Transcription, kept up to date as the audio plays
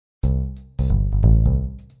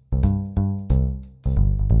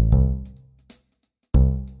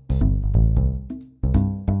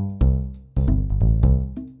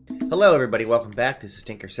Hello everybody, welcome back. This is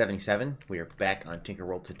Tinker77. We are back on Tinker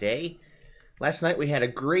World today. Last night we had a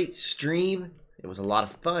great stream. It was a lot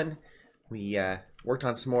of fun. We worked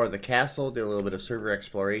on some more of the castle, did a little bit of server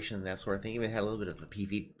exploration and that sort of thing. Even had a little bit of a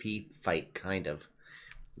PvP fight, kind of,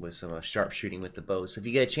 with some sharpshooting with the bow. So if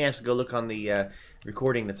you get a chance to go look on the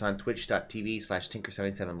recording that's on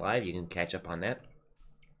twitch.tv/Tinker77live, you can catch up on that.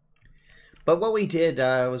 But what we did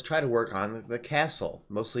was try to work on the castle,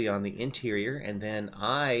 mostly on the interior, and then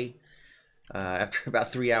I, after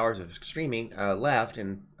about 3 hours of streaming, left,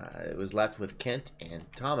 and it was left with Kent and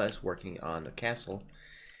Thomas working on the castle.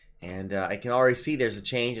 And I can already see there's a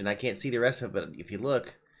change, and I can't see the rest of it, but if you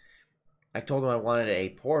look, I told them I wanted a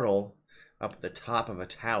portal up at the top of a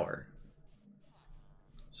tower.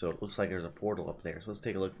 So it looks like there's a portal up there. So let's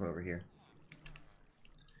take a look from over here.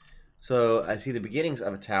 So I see the beginnings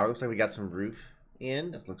of a tower. Looks like we got some roof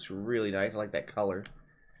in. It looks really nice. I like that color.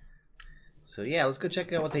 So yeah, let's go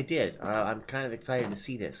check out what they did. I'm kind of excited to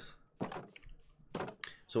see this.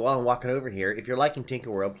 So while I'm walking over here, if you're liking Tinker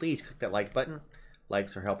World, please click that like button.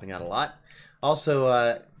 Likes are helping out a lot.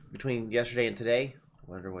 Also, between yesterday and today, I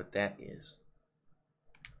wonder what that is.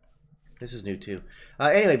 This is new too.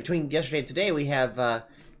 Anyway, between yesterday and today, we have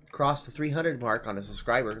crossed the 300 mark on the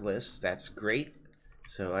subscriber list. That's great.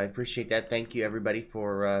 So I appreciate that. Thank you everybody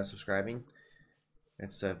for subscribing.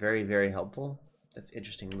 That's very, very helpful. That's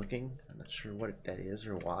interesting looking. I'm not sure what that is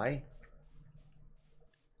or why.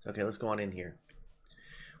 Okay, let's go on in here.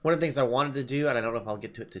 One of the things I wanted to do, and I don't know if I'll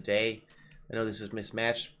get to it today. I know this is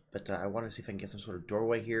mismatched, but I want to see if I can get some sort of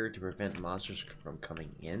doorway here to prevent monsters from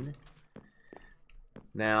coming in.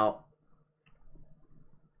 Now,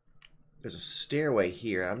 there's a stairway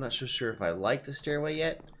here. I'm not so sure if I like the stairway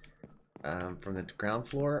yet. From the ground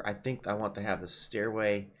floor, I think I want to have the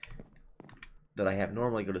stairway that I have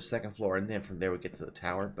normally go to the second floor, and then from there we get to the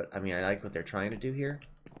tower. But I mean, I like what they're trying to do here.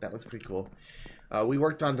 That looks pretty cool. We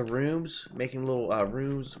worked on the rooms, making little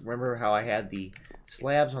rooms. Remember how I had the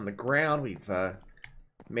slabs on the ground? We've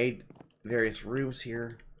made various rooms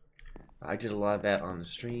here. I did a lot of that on the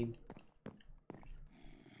stream.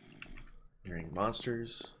 Hearing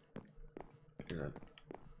monsters. There's a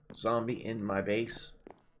zombie in my base.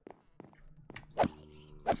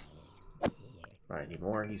 Not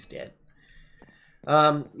anymore, he's dead.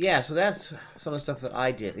 Yeah, so that's some of the stuff that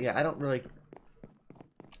I did. Yeah, I don't really...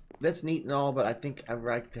 That's neat and all, but I think I'd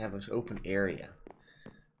like to have this open area.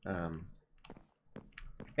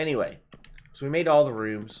 Anyway, so we made all the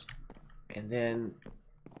rooms, and then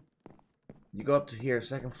you go up to here,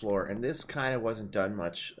 second floor, and this kind of wasn't done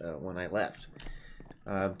much when I left.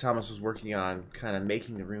 Thomas was working on kind of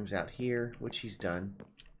making the rooms out here, which he's done.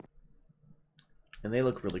 And they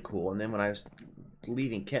look really cool. And then when I was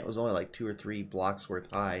leaving, Kent was only like 2 or 3 blocks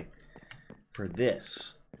worth high for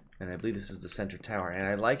this. And I believe this is the center tower. And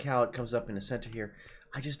I like how it comes up in the center here.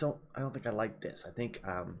 I don't think I like this. I think,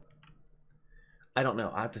 I don't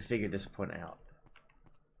know. I have to figure this point out.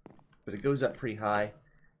 But it goes up pretty high.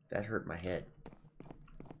 That hurt my head.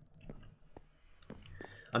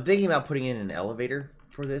 I'm thinking about putting in an elevator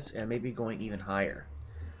for this and maybe going even higher.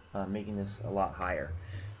 Making this a lot higher.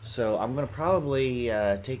 So I'm going to probably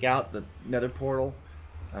take out the nether portal,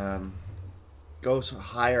 go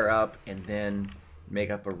higher up, and then make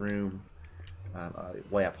up a room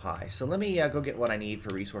way up high. So let me go get what I need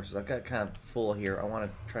for resources. I've got kind of full here. I want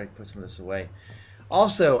to try to put some of this away.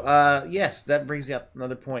 Also, yes, that brings up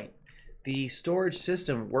another point. The storage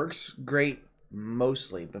system works great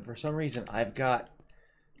mostly, but for some reason I've got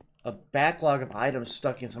a backlog of items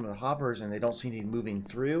stuck in some of the hoppers and they don't seem to be moving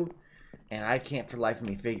through. And I can't for the life of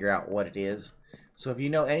me figure out what it is. So if you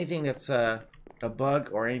know anything that's a bug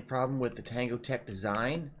or any problem with the Tango Tech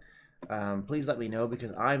design, please let me know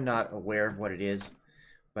because I'm not aware of what it is.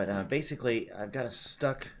 But basically, I've got it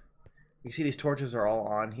stuck. You can see these torches are all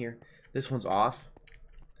on here. This one's off.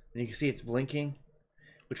 And you can see it's blinking,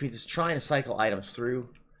 which means it's trying to cycle items through.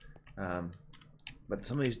 But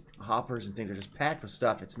some of these hoppers and things are just packed with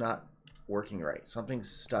stuff. It's not working right. Something's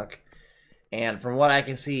stuck. And from what I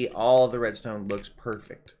can see, all the redstone looks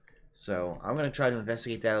perfect. So I'm going to try to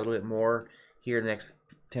investigate that a little bit more here in the next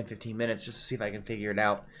 10-15 minutes just to see if I can figure it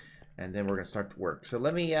out. And then we're going to start to work. So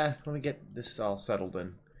let me get this all settled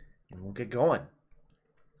and we'll get going.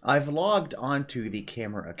 I've logged onto the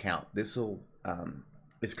camera account. This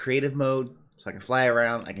is creative mode, so I can fly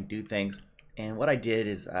around, I can do things. And what I did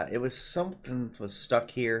is it was something that was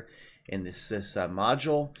stuck here in this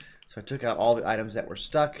module. So I took out all the items that were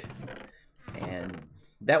stuck. And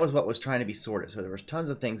that was what was trying to be sorted. So there was tons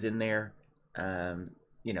of things in there.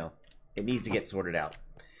 You know, it needs to get sorted out.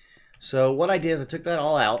 So what I did is I took that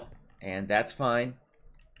all out, and that's fine.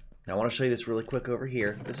 Now I want to show you this really quick over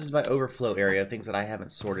here. This is my overflow area, things that I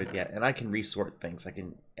haven't sorted yet. And I can resort things. I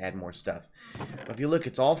can add more stuff. But if you look,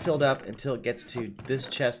 it's all filled up until it gets to this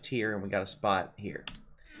chest here, and we got a spot here.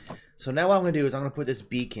 So now what I'm going to do is I'm going to put this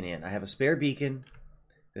beacon in. I have a spare beacon.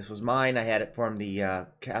 This was mine. I had it from the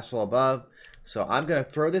castle above. So I'm going to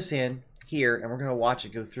throw this in here, and we're going to watch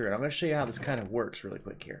it go through. And I'm going to show you how this kind of works really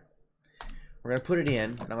quick here. We're going to put it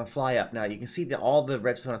in, and I'm going to fly up. Now you can see that all the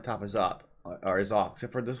redstone on top is up. Or is off,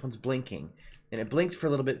 except for this one's blinking. And it blinks for a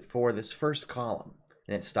little bit for this first column.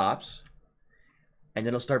 And it stops. And then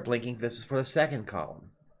it'll start blinking. This is for the second column.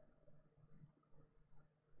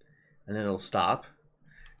 And then it'll stop.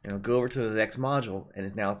 And it'll go over to the next module.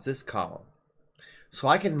 And now it's this column. So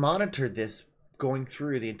I can monitor this going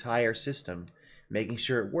through the entire system, making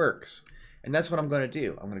sure it works. And that's what I'm going to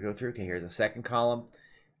do. I'm going to go through. Okay, here's the second column.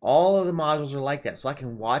 All of the modules are like that, so I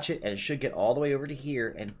can watch it, and it should get all the way over to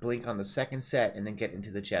here and blink on the second set and then get into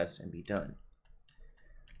the chest and be done.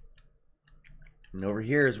 And over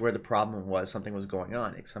here is where the problem was. Something was going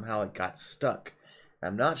on. Somehow it got stuck.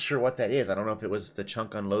 I'm not sure what that is. I don't know if it was the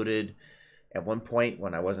chunk unloaded at one point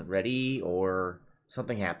when I wasn't ready or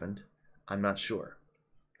something happened. I'm not sure.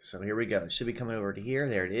 So here we go. It should be coming over to here.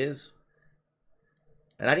 There it is.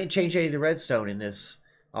 And I didn't change any of the redstone in this.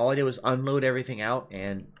 All I did was unload everything out,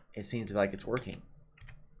 and it seems to be like it's working.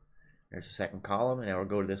 There's the second column, and now we'll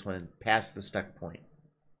go to this one and pass the stuck point.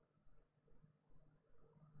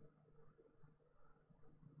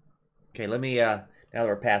 Okay, let me, now that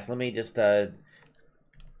we're past, let me just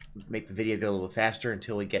make the video go a little faster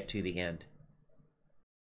until we get to the end.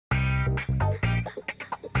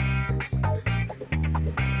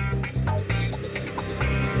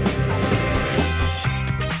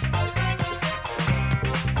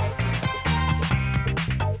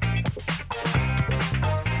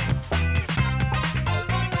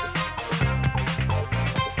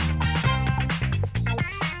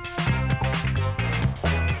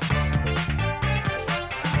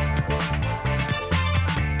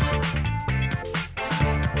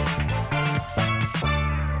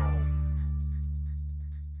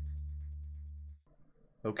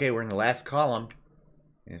 Okay, we're in the last column,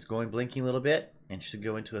 and it's going blinking a little bit, and should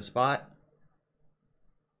go into a spot.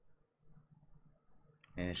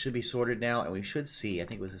 And it should be sorted now, and we should see, I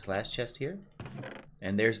think it was this last chest here.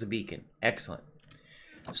 And there's the beacon. Excellent.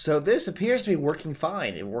 So this appears to be working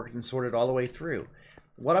fine. It worked and sorted all the way through.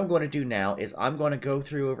 What I'm going to do now is I'm going to go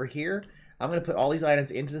through over here. I'm going to put all these items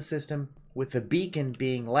into the system with the beacon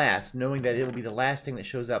being last, knowing that it will be the last thing that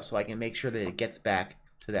shows up so I can make sure that it gets back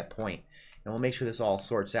to that point. And we'll make sure this all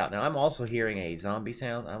sorts out. Now, I'm also hearing a zombie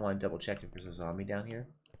sound. I want to double check if there's a zombie down here.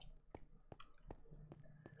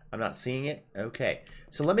 I'm not seeing it. Okay.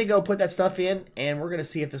 So let me go put that stuff in, and we're going to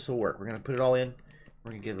see if this will work. We're going to put it all in.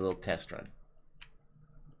 We're going to give it a little test run.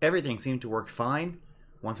 Everything seemed to work fine.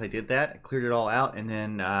 Once I did that, I cleared it all out, and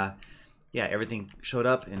then, yeah, everything showed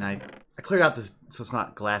up, and I cleared out this so it's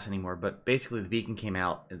not glass anymore, but basically the beacon came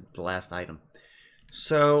out at the last item.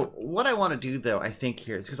 So what I want to do, though, I think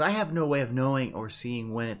here is because I have no way of knowing or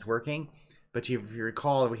seeing when it's working. But if you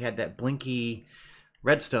recall, we had that blinky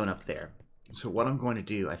redstone up there. So what I'm going to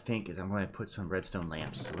do, I think, is I'm going to put some redstone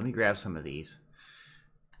lamps. So let me grab some of these.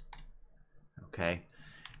 Okay.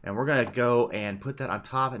 And we're going to go and put that on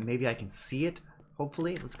top, and maybe I can see it,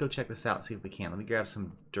 hopefully. Let's go check this out, see if we can. Let me grab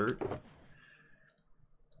some dirt.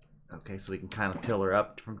 Okay, so we can kind of pillar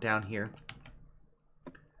up from down here.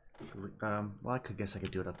 Well, I guess I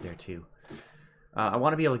could do it up there too. I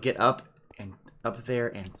want to be able to get up there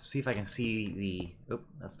and see if I can see the. Oh,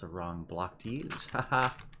 that's the wrong block to use. Haha.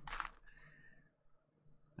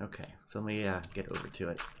 Okay, so let me get over to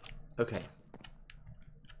it. Okay,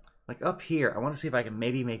 like up here, I want to see if I can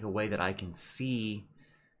maybe make a way that I can see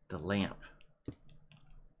the lamp.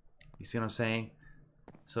 You see what I'm saying?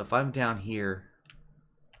 So if I'm down here,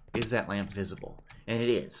 is that lamp visible? And it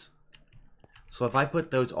is. So if I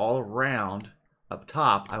put those all around up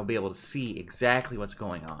top, I will be able to see exactly what's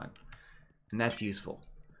going on. And that's useful.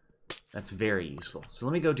 That's very useful. So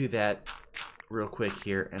let me go do that real quick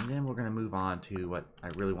here, and then we're going to move on to what I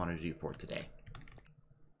really wanted to do for today.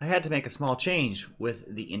 I had to make a small change with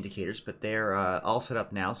the indicators, but they're all set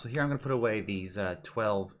up now. So here I'm going to put away these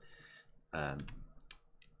 12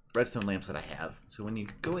 redstone lamps that I have. So when you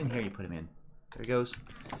go in here, you put them in. There it goes.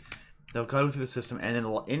 They'll go through the system, and then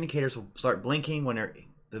the indicators will start blinking when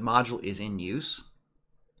the module is in use.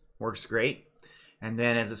 Works great. And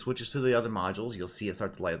then as it switches to the other modules, you'll see it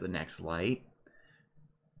start to light up the next light.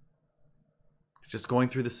 It's just going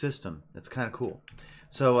through the system. That's kind of cool.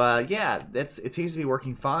 So yeah, it seems to be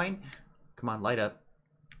working fine. Come on, light up.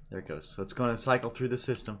 There it goes. So it's going to cycle through the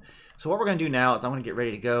system. So what we're going to do now is I'm going to get ready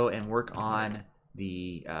to go and work on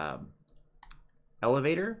the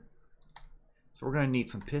elevator. So we're going to need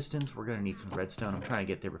some pistons. We're going to need some redstone. I'm trying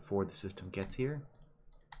to get there before the system gets here.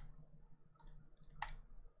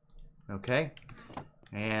 Okay.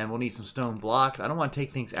 And we'll need some stone blocks. I don't want to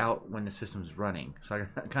take things out when the system's running. So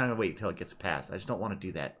I kind of wait until it gets past. I just don't want to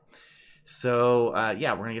do that. So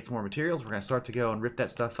yeah, we're going to get some more materials. We're going to start to go and rip that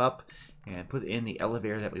stuff up and put it in the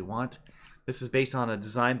elevator that we want. This is based on a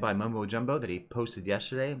design by Mumbo that he posted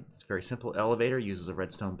yesterday. It's a very simple elevator. Uses a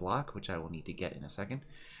redstone block, which I will need to get in a second.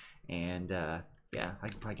 And yeah, I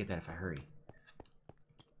can probably get that if I hurry.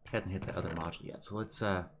 Hasn't hit the other module yet. So let's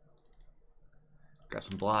grab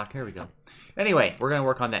some block. Here we go. Anyway, we're going to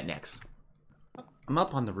work on that next. I'm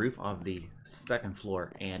up on the roof of the second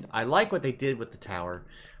floor, and I like what they did with the tower,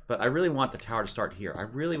 but I really want the tower to start here. I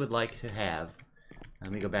really would like to have,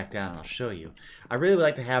 let me go back down and I'll show you. I really would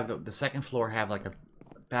like to have the second floor have like a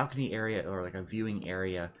balcony area or like a viewing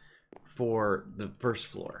area for the first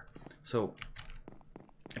floor. So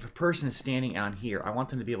if a person is standing on here, I want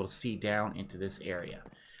them to be able to see down into this area.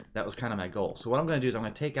 That was kind of my goal. So what I'm going to do is I'm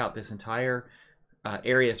going to take out this entire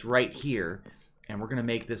area that's right here, and we're going to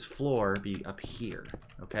make this floor be up here,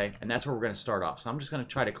 okay? And that's where we're going to start off. So I'm just going to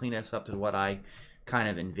try to clean this up to what I kind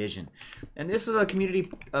of envision. And this is a community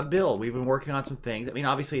build. We've been working on some things. I mean,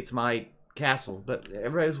 obviously it's my castle, but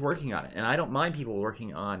everybody's working on it. And I don't mind people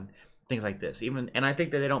working on things like this. And I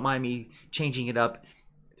think that they don't mind me changing it up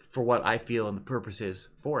for what I feel and the purpose is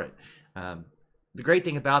for it. The great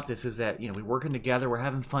thing about this is that, you know, we're working together, we're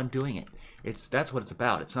having fun doing it. That's what it's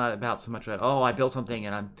about. It's not about so much about, oh, I built something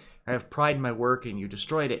and I have pride in my work and you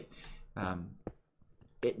destroyed it.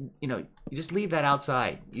 You know, you just leave that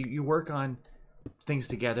outside. You work on things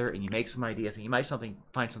together and you make some ideas and you might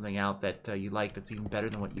find something out that you like that's even better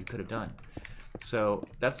than what you could have done. So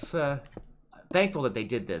that's thankful that they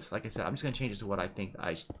did this. Like I said, I'm just going to change it to what I think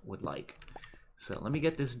I would like. So let me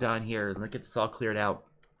get this done here. Let me get this all cleared out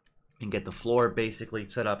and get the floor basically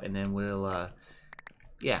set up, and then we'll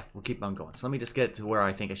keep on going. So let me just get to where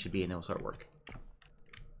I think I should be, and then we'll start work.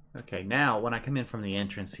 Okay, now when I come in from the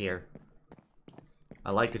entrance here, I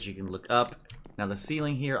like that you can look up. Now the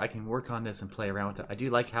ceiling here, I can work on this and play around with it. I do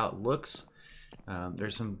like how it looks.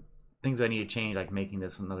 There's some things I need to change, like making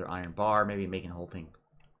this another iron bar, maybe making the whole thing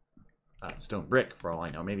stone brick for all I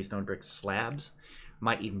know. Maybe stone brick slabs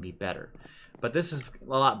might even be better. But this is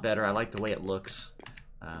a lot better. I like the way it looks.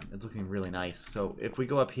 It's looking really nice. So if we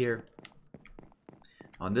go up here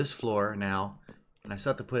on this floor now, and I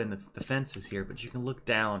still have to put in the fences here, but you can look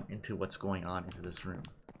down into what's going on into this room.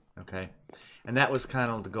 Okay, and that was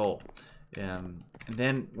kind of the goal. And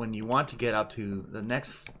then when you want to get up to the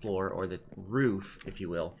next floor, or the roof, if you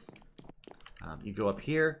will, you go up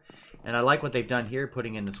here. And I like what they've done here,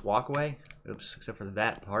 putting in this walkway. Oops, except for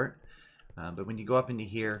that part. But when you go up into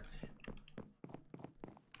here,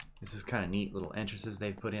 this is kind of neat little entrances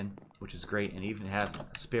they've put in, which is great, and it even has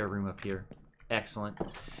a spare room up here. Excellent.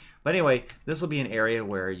 But anyway, this will be an area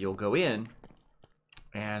where you'll go in,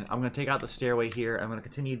 and I'm going to take out the stairway here. I'm going to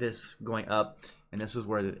continue this going up, and this is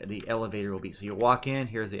where the elevator will be. So you'll walk in,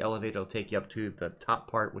 here's the elevator. It'll take you up to the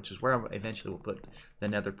top part, which is where I eventually will put the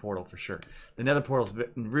nether portal for sure. The nether portal is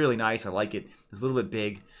really nice. I like it. It's a little bit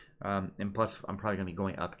big, and plus I'm probably going to be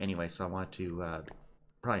going up anyway, so I want to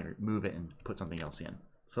probably move it and put something else in.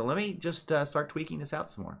 So let me just start tweaking this out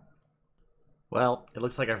some more. Well, it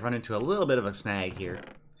looks like I've run into a little bit of a snag here.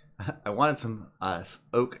 I wanted some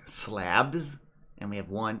oak slabs, and we have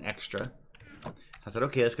one extra. So I said,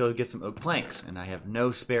 okay, let's go get some oak planks. And I have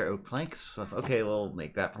no spare oak planks. So I said, okay, we'll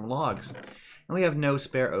make that from logs. And we have no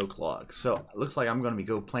spare oak logs. So it looks like I'm going to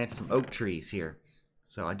go plant some oak trees here.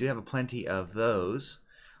 So I do have plenty of those.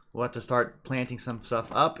 We'll have to start planting some stuff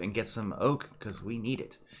up and get some oak because we need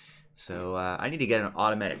it. So I need to get an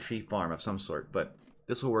automatic tree farm of some sort, but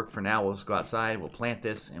this will work for now. We'll just go outside, we'll plant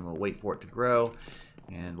this, and we'll wait for it to grow.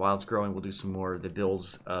 And while it's growing, we'll do some more of the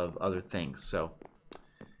builds of other things. So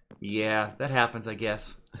yeah, that happens, I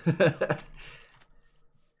guess. I'm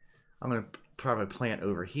going to probably plant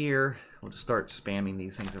over here. We'll just start spamming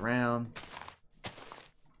these things around.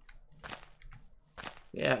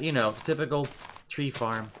 Yeah, you know, typical tree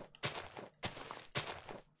farm.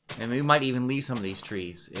 And we might even leave some of these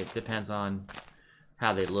trees. It depends on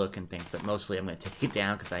how they look and things. But mostly I'm going to take it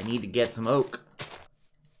down because I need to get some oak.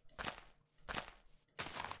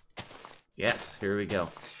 Yes, here we go.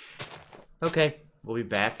 Okay, we'll be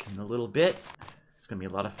back in a little bit. It's going to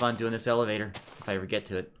be a lot of fun doing this elevator if I ever get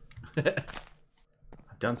to it.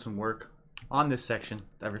 I've done some work on this section.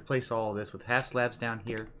 I've replaced all of this with half slabs down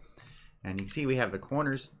here. And you can see we have the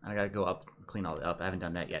corners. I got to go up and clean all that up. I haven't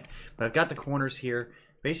done that yet. But I've got the corners here.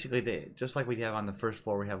 basically, just like we have on the first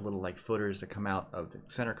floor, we have little like footers that come out of the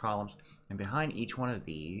center columns. And behind each one of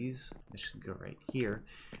these, this should go right here,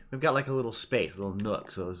 we've got like a little space, a little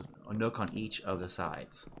nook. So there's a nook on each of the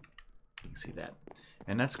sides. You can see that.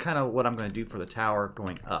 And that's kind of what I'm going to do for the tower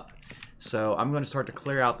going up. So I'm going to start to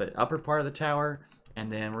clear out the upper part of the tower,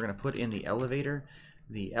 and then we're going to put in the elevator.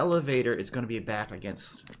 The elevator is going to be back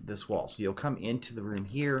against this wall. So you'll come into the room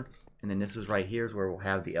here, and then this is right here is where we'll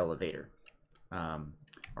have the elevator.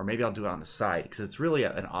 Or maybe I'll do it on the side, because it's really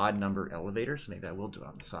an odd number elevator, so maybe I will do it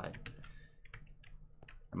on the side.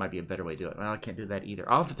 That might be a better way to do it. Well, I can't do that either.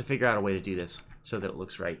 I'll have to figure out a way to do this so that it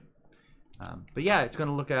looks right. But yeah, it's going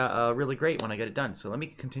to look really great when I get it done. So let me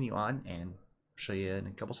continue on and show you in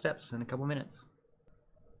a couple steps in a couple minutes.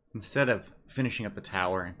 Instead of finishing up the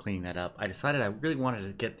tower and cleaning that up, I decided I really wanted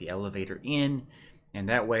to get the elevator in, and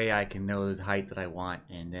that way I can know the height that I want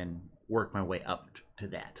and then work my way up to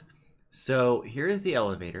that. So here is the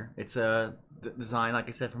elevator. It's a design, like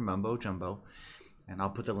I said, from Mumbo Jumbo, and I'll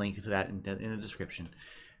put the link to that in the description.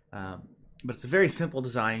 But it's a very simple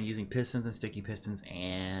design using pistons and sticky pistons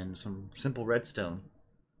and some simple redstone.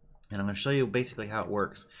 And I'm going to show you basically how it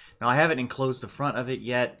works. Now I haven't enclosed the front of it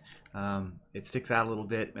yet. It sticks out a little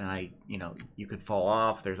bit, and you could fall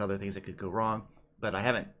off. There's other things that could go wrong, but I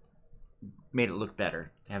haven't made it look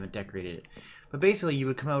better. I haven't decorated it. But basically, you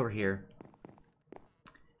would come over here,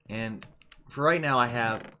 and for right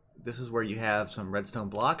now, this is where you have some redstone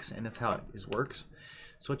blocks, and that's how it works.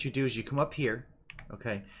 So what you do is you come up here.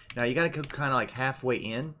 Okay. Now you got to go kind of like halfway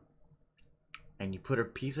in, and you put a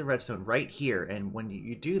piece of redstone right here, and when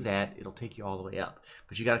you do that, it'll take you all the way up.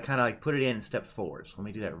 But you got to kind of like put it in and step forward. So let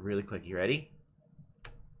me do that really quick. You ready?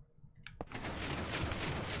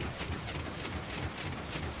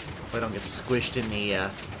 Hope I don't get squished in the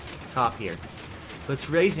top here. So it's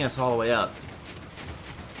raising us all the way up.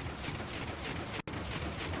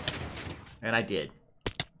 And I did.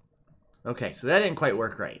 Okay, so that didn't quite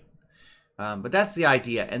work right. But that's the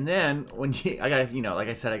idea. And then when I gotta, like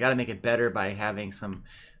I said, I gotta make it better by having some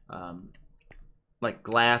like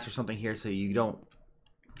glass or something here so you don't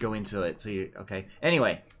go into it. So okay.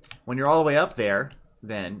 Anyway, when you're all the way up there,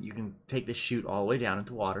 then you can take this chute all the way down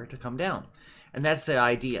into water to come down. And that's the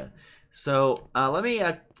idea. So let me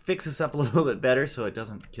fix this up a little bit better so it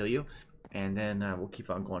doesn't kill you. And then we'll keep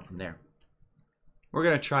on going from there. We're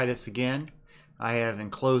gonna try this again. I have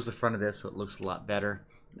enclosed the front of this so it looks a lot better.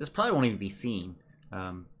 This probably won't even be seen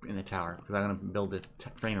in the tower because I'm going to build the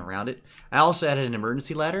frame around it. I also added an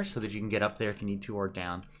emergency ladder so that you can get up there if you need to or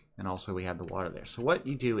down. And also we have the water there. So what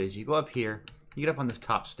you do is you go up here, you get up on this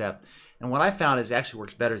top step. And what I found is it actually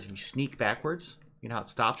works better is if you sneak backwards. You know how it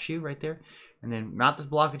stops you right there? And then not this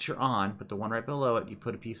block that you're on, but the one right below it, you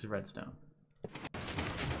put a piece of redstone.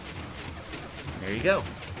 There you go.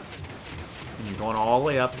 And you're going all the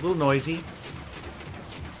way up, a little noisy.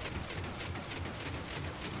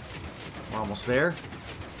 We're almost there.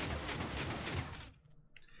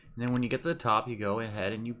 And then when you get to the top, you go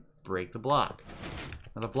ahead and you break the block.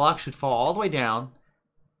 Now the block should fall all the way down,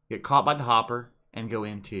 get caught by the hopper, and go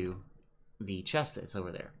into the chest that's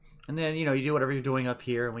over there. And then, you do whatever you're doing up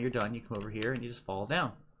here, and when you're done, you come over here and you just fall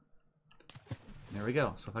down. There we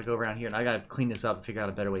go. So if I go around here, and I gotta clean this up and figure out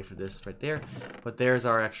a better way for this right there, but there's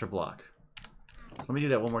our extra block. So let me do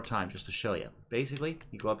that one more time just to show you. Basically,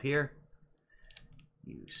 you go up here,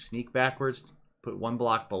 you sneak backwards, put one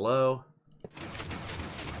block below,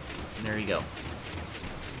 and there you go.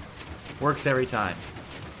 Works every time.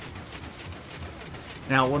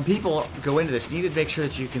 Now, when people go into this, you need to make sure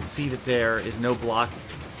that you can see that there is nothing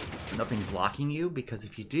blocking you, because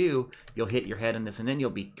if you do, you'll hit your head in this, and then you'll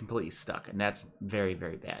be completely stuck, and that's very,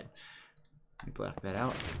 very bad. Let me black that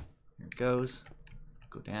out. Here it goes.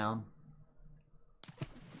 Go down.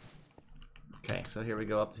 Okay, so here we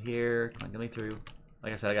go up to here. Come on, get me through.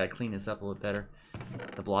 Like I said, I gotta clean this up a little better.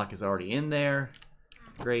 The block is already in there.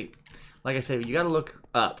 Great. Like I said, you gotta look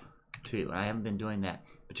up too, and I haven't been doing that.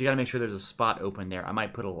 But you gotta make sure there's a spot open there. I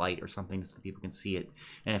might put a light or something so that people can see it.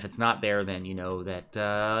 And if it's not there, then you know that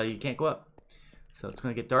you can't go up. So it's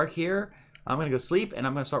gonna get dark here. I'm gonna go sleep, and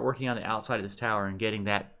I'm gonna start working on the outside of this tower and getting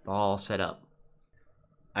that all set up.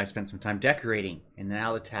 I spent some time decorating, and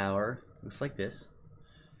now the tower looks like this.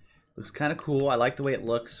 Looks kind of cool. I like the way it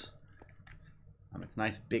looks. It's a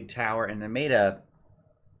nice big tower, and they made a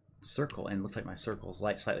circle, and it looks like my circle's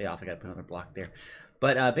slightly off. I gotta put another block there.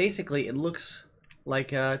 But basically, it looks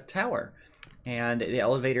like a tower. And the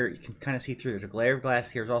elevator, you can kind of see through. There's a layer of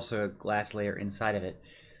glass here. There's also a glass layer inside of it.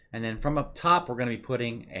 And then from up top, we're going to be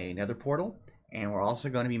putting another portal. And we're also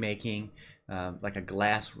going to be making like a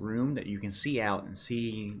glass room that you can see out and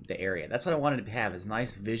see the area. That's what I wanted to have, is a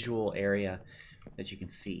nice visual area that you can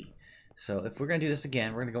see. So if we're going to do this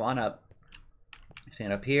again, we're going to go on up.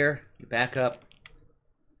 Stand up here, you back up,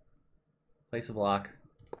 place a block.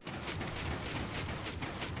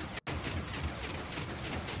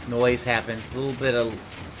 Noise happens, a little bit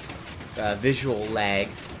of visual lag.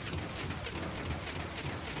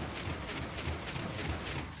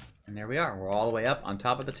 And there we are. We're all the way up on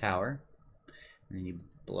top of the tower. And then you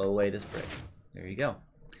blow away this brick. There you go.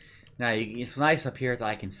 Now, it's nice up here that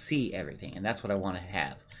I can see everything, and that's what I want to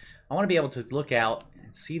have. I want to be able to look out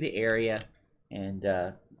and see the area and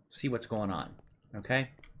see what's going on. Okay?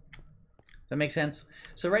 Does that make sense?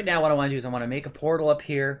 So right now what I want to do is I want to make a portal up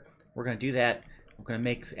here. We're going to do that. We're going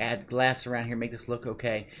to add glass around here, make this look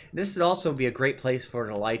okay. This would also be a great place for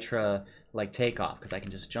an Elytra like takeoff, because I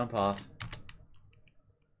can just jump off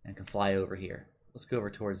and can fly over here. Let's go over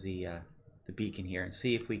towards the beacon here and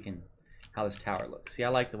see if we can, how this tower looks. See, I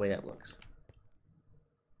like the way that looks.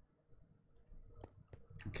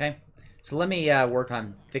 Okay, so let me work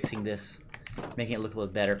on fixing this, making it look a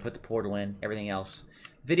little better, put the portal in, everything else.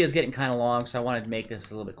 The video's getting kind of long, so I wanted to make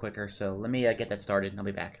this a little bit quicker, so let me get that started and I'll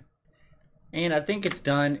be back. And I think it's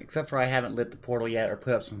done, except for I haven't lit the portal yet or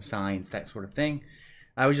put up some signs, that sort of thing.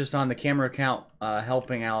 I was just on the camera account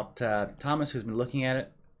helping out Thomas, who's been looking at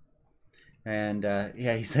it. And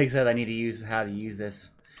yeah, he said I need to use how to use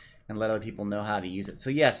this and let other people know how to use it. So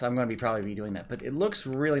yes, I'm going to probably be doing that. But it looks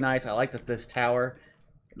really nice. I like this tower.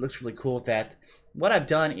 It looks really cool with that. What I've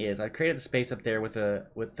done is I've created the space up there with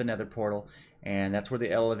the nether portal, and that's where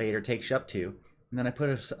the elevator takes you up to. And then I put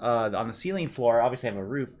it on the ceiling floor. Obviously I have a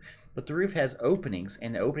roof, but the roof has openings,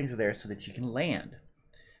 and the openings are there so that you can land.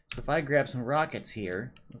 So if I grab some rockets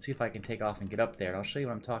here, let's see if I can take off and get up there, and I'll show you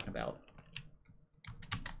what I'm talking about.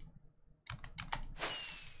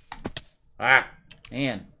 Ah,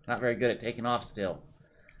 man, not very good at taking off still.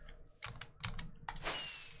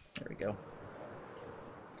 There we go.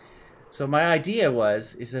 So my idea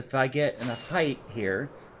is if I get enough height here,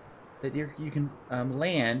 that you can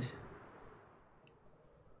land.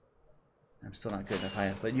 I'm still not good enough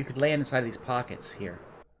height, but you could land inside of these pockets here.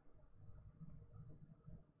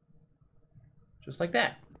 Just like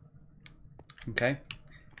that. Okay.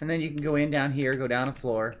 And then you can go in down here, go down a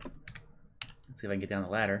floor. Let's see if I can get down the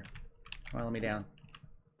ladder. Well, let me down.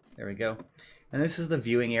 There we go. And this is the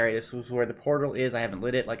viewing area. This was where the portal is. I haven't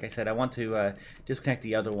lit it. Like I said, I want to disconnect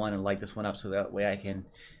the other one and light this one up so that way I can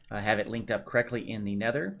have it linked up correctly in the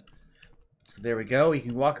nether. So there we go. You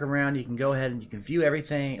can walk around. You can go ahead and you can view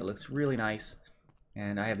everything. It looks really nice.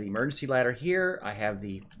 And I have the emergency ladder here. I have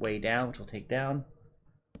the way down, which will take down.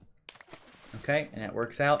 Okay, and that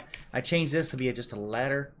works out. I changed this to be just a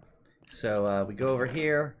ladder. So we go over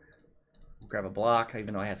here. Grab a block,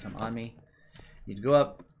 even though I had some on me. You'd go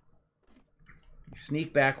up, you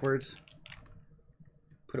sneak backwards,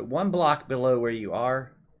 put it one block below where you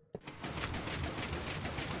are,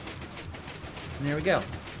 and there we go.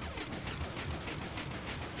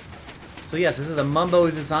 So yes, this is the Mumbo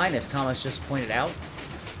design, as Thomas just pointed out.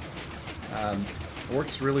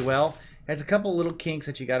 Works really well. Has a couple little kinks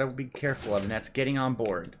that you got to be careful of, and that's getting on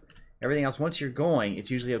board. Everything else, once you're going, it's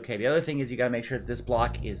usually okay. The other thing is you got to make sure that this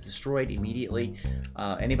block is destroyed immediately.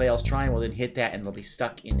 Anybody else trying will then hit that and they'll be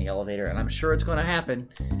stuck in the elevator. And I'm sure it's going to happen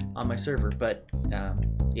on my server, but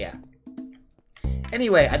yeah.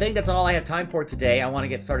 Anyway, I think that's all I have time for today. I want to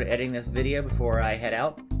get started editing this video before I head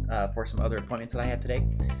out for some other appointments that I have today.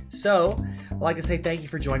 So, I'd like to say thank you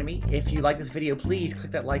for joining me. If you like this video, please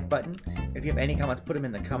click that like button. If you have any comments, put them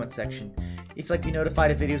in the comment section. If you'd like to be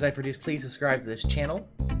notified of videos I produce, please subscribe to this channel.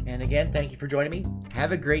 And again, thank you for joining me.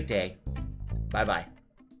 Have a great day. Bye-bye.